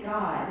offering to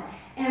God,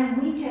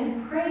 and we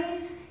can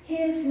praise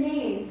his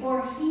name,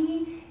 for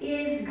he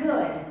is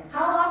good.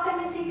 How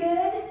often is he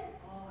good?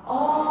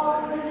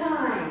 All the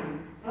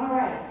time. All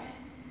right.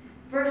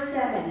 Verse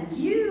 7,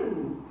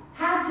 you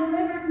have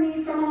delivered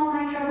me from all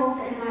my troubles,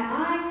 and my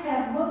eyes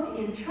have looked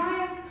in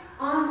triumph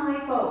on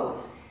my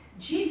foes.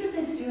 Jesus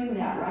is doing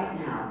that right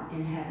now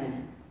in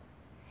heaven.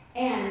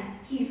 And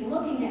he's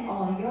looking at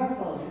all your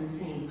foes and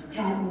saying,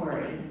 don't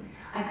worry,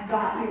 I've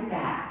got your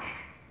back,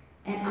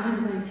 and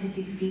I'm going to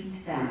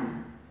defeat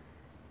them.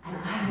 And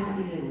I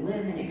want you to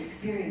live and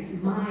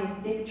experience my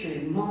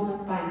victory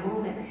moment by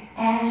moment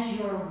as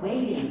you're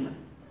waiting,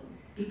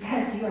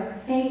 because your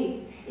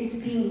faith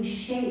is being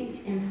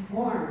shaped and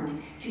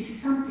formed to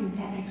something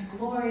that is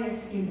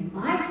glorious in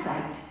my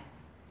sight.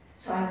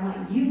 So I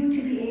want you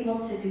to be able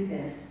to do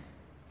this.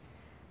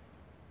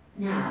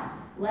 Now,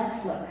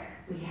 let's look.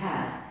 We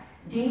have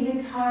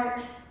David's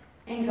heart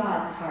and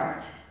God's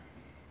heart.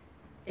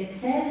 It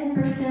said in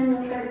 1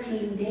 Samuel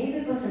 13,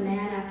 David was a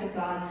man after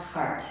God's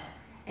heart.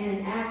 And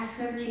in Acts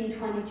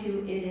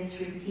 13:22, it is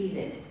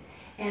repeated.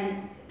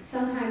 And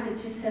sometimes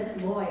it just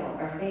says loyal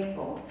or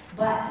faithful.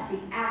 But the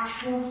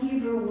actual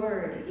Hebrew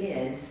word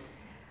is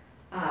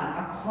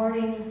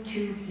according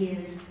to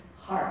his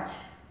heart.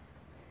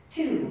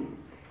 2,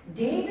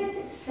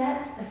 David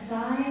sets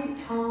aside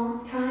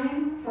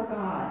time for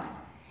God.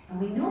 And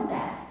we know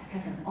that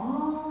because of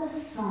all the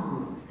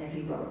songs that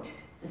he wrote,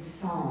 the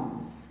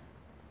Psalms.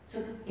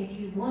 So if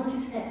you want to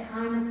set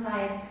time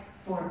aside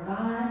for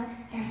God,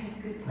 there's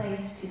a good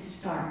place to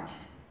start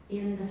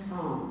in the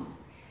Psalms.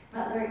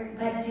 But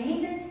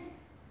David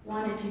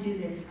wanted to do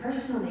this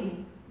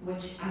personally,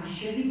 which I'm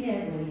sure he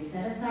did when he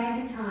set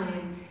aside the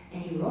time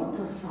and he wrote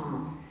those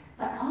Psalms.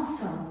 But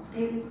also,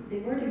 they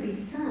were to be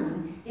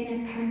sung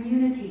in a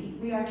community.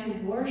 We are to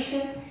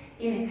worship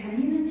in a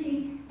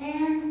community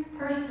and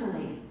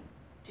personally,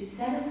 to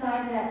set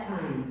aside that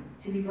time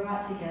to be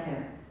brought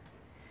together.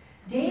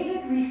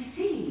 David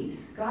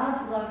receives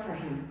God's love for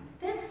him.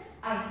 This,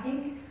 I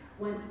think,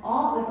 with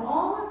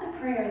all of the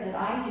prayer that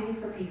I do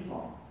for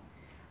people.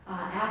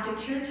 After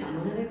church, I'm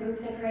one of the group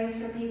that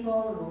prays for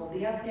people, and we'll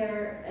be up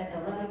there at the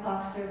 11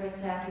 o'clock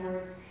service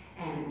afterwards,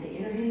 and the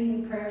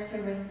intervening prayer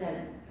service,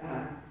 that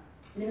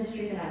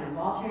ministry that I'm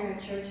involved here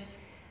at church.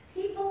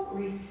 People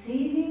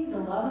receiving the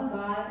love of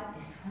God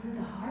is one of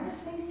the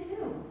hardest things to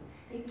do.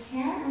 They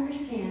can't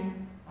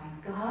understand why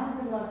God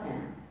would love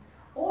them.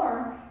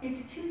 Or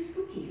it's too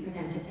spooky for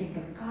them to think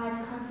of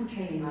God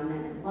concentrating on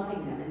them and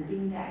loving them and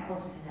being that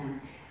close to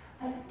them.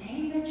 But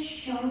David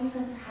shows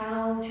us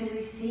how to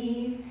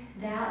receive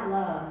that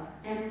love.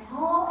 And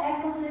Paul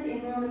echoes it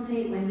in Romans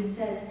 8 when he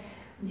says,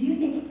 do you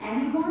think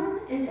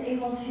anyone is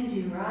able to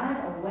derive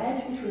a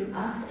wedge between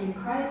us and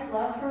Christ's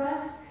love for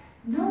us?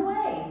 No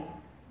way.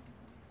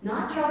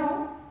 Not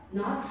trouble,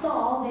 not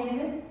Saul,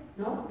 David.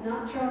 Nope,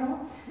 not trouble.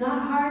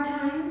 Not hard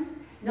times,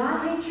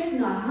 not hatred,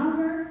 not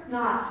hunger,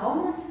 not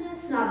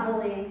homelessness, not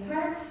bullying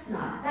threats,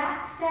 not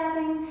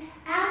backstabbing.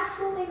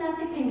 Absolutely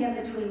nothing can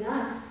get between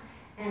us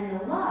and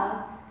the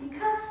love,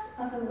 because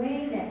of the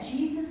way that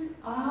Jesus,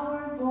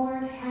 our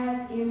Lord,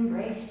 has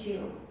embraced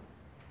you.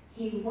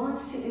 He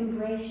wants to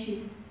embrace you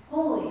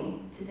fully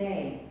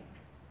today.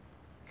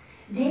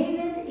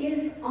 David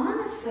is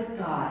honest with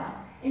God.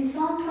 In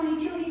Psalm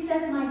 22, he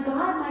says, my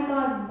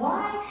God,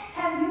 why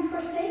have you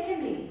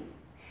forsaken me?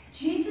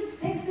 Jesus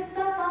picks us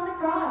up on the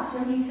cross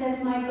when he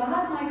says, my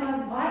God,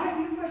 why have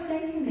you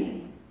forsaken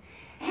me?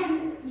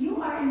 And you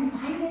are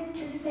invited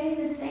to say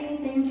the same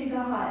thing to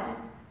God.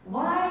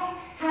 Why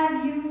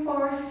have you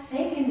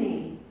forsaken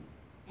me?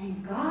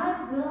 And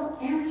God will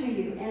answer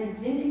you and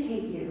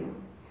vindicate you.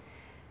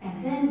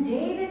 And then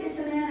David is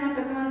a man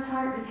after God's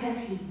heart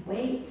because he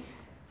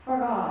waits for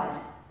God.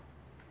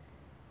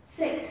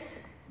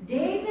 6,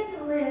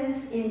 David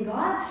lives in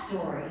God's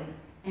story,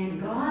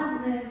 and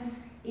God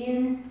lives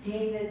in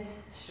David's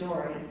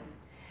story.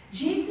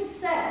 Jesus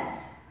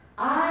says,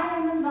 I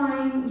am the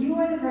vine, you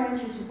are the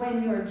branches.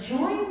 When you are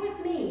joined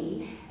with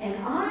me and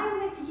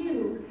I with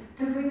you,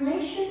 the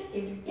relation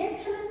is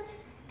intimate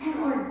and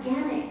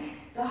organic.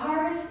 The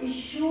harvest is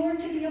sure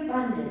to be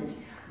abundant.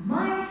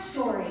 My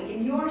story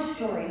in your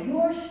story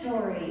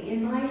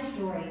in my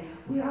story.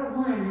 We are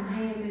one.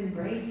 I am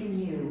embracing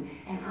you,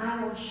 and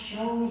I will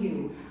show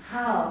you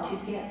how to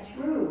get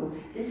through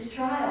this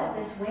trial,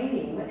 this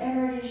waiting,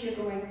 whatever it is you're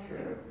going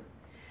through.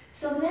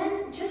 So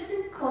then, just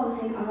in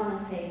closing, I want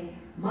to say,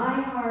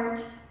 my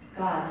heart,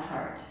 God's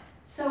heart.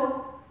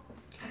 So,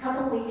 a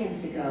couple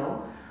weekends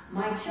ago,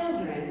 my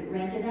children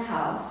rented a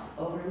house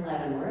over in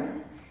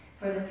Leavenworth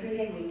for the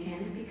 3-day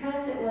weekend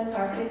because it was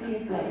our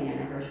 50th wedding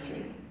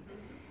anniversary.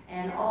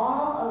 And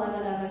all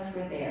 11 of us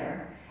were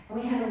there. And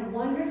we had a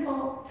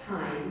wonderful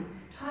time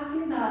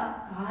talking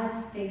about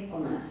God's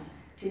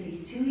faithfulness to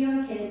these 2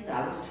 young kids.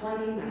 I was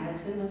 20, my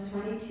husband was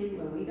 22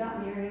 when we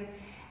got married,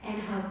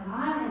 and how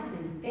God has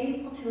been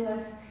faithful to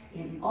us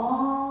in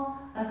all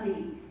of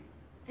the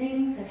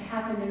things that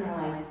happened in our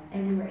lives.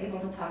 And we were able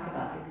to talk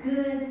about the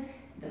good,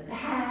 the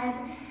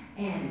bad,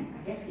 and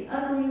I guess the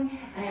ugly,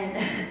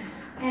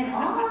 and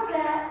all of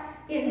that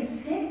in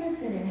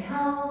sickness and in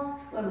health,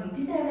 when we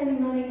didn't have any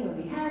money, when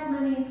we had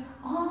money,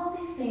 all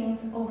these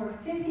things over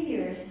 50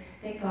 years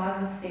that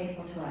God was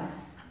faithful to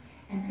us.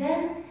 And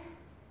then,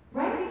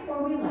 right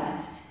before we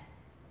left,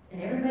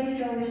 and everybody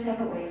drove their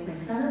separate ways, my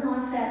son-in-law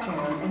sat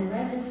down and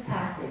read this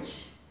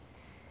passage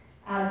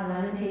out of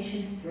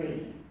Lamentations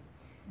 3.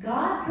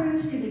 God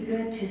proves to be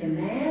good to the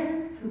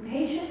man who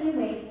patiently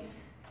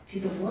waits, to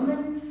the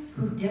woman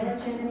who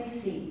diligently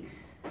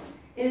seeks.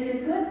 It is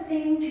a good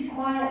thing to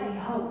quietly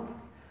hope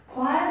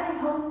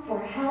for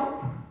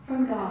help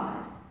from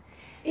God.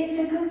 It's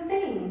a good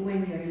thing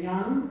when you're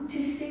young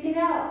to stick it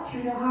out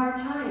through the hard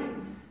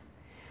times.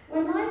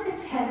 When life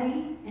is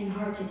heavy and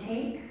hard to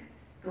take,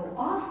 go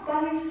off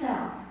by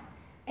yourself.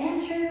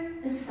 Enter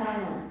the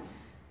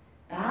silence.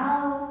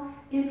 Bow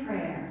in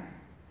prayer.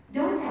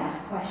 Don't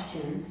ask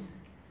questions.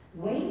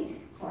 Wait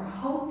for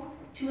hope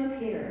to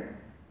appear.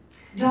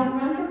 Don't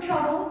run from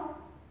trouble.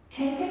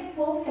 Take it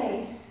full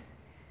face.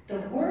 The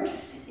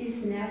worst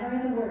is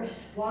never the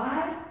worst.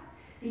 Why?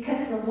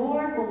 Because the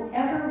Lord will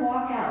ever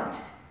walk out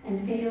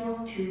and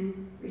fail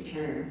to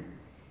return.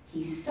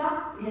 His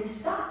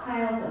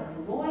stockpiles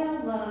of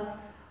loyal love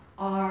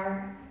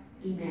are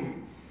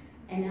immense.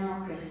 And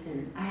now,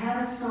 Kristen, I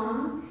have a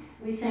song.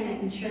 We sang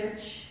it in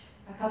church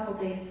a couple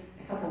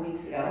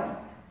weeks ago.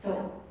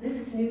 So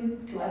this is new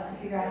to us to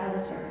figure out how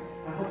this works.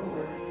 I hope it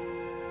works.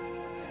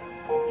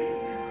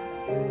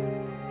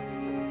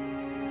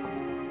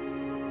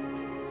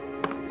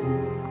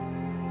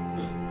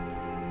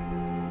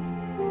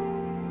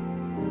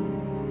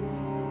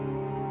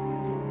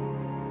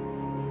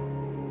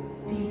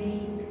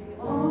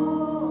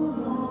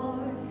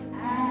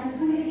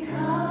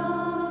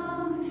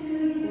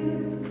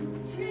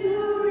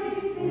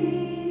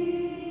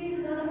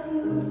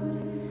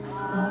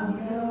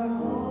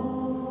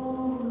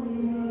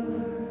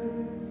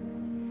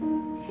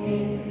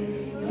 Take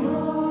your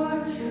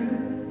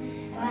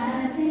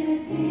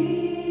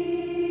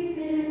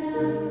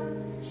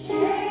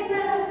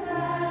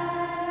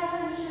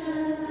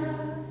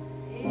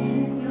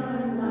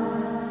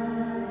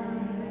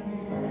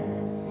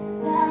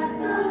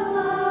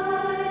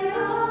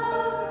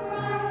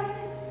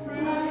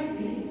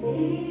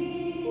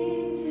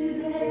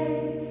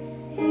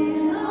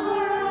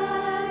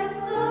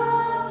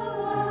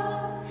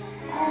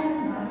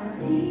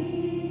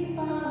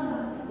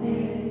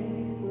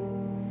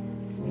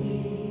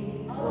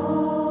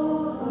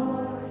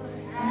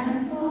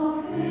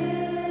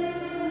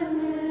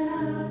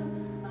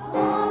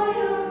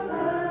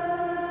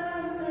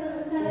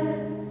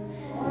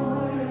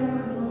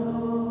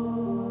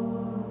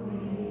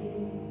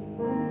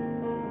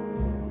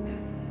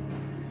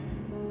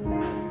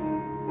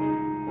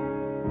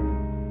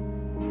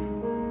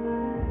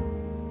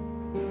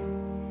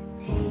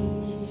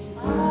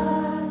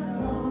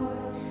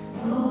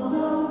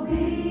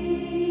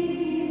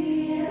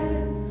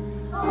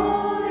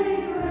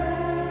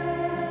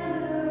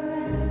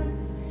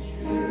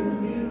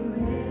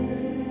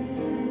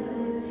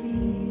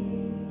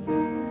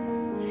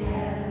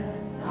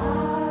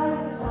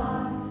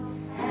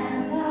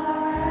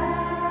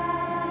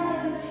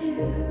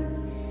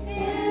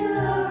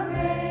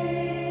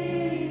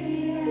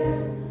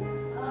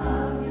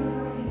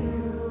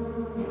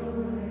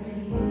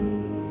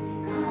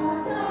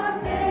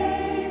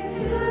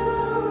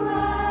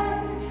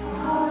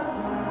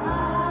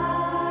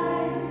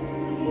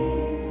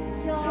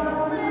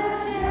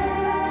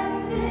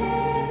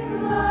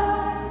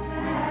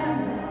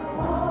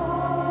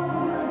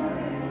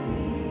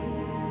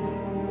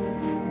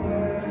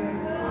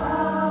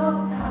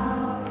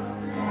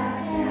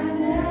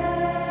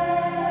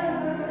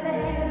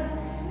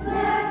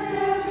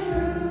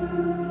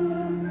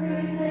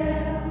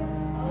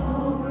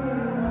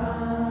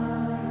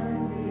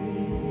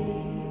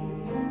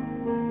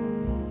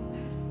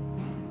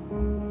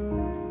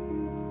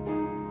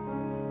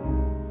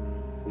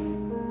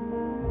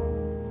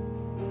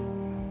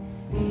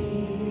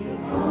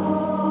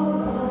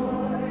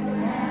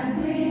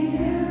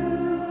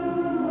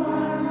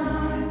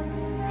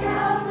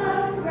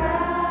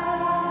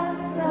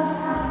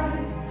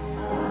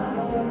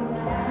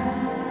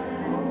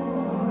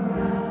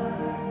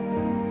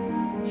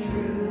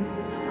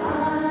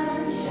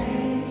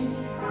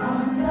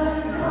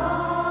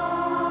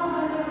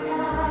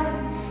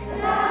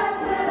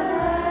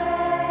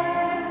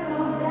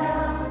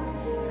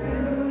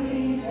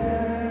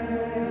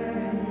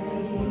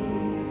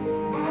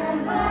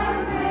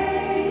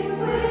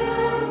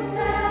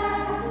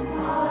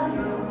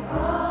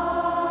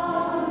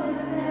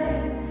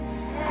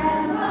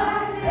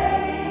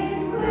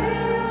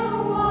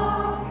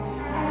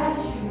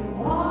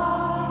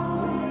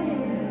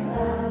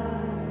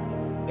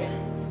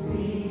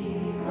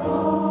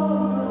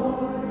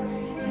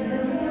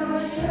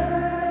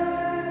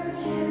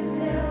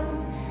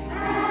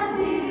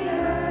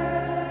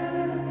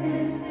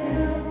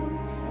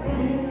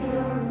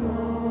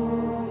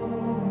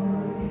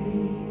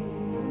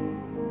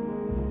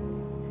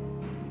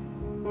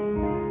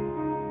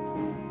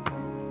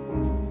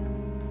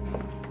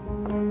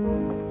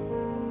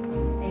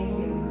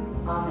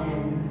Amen.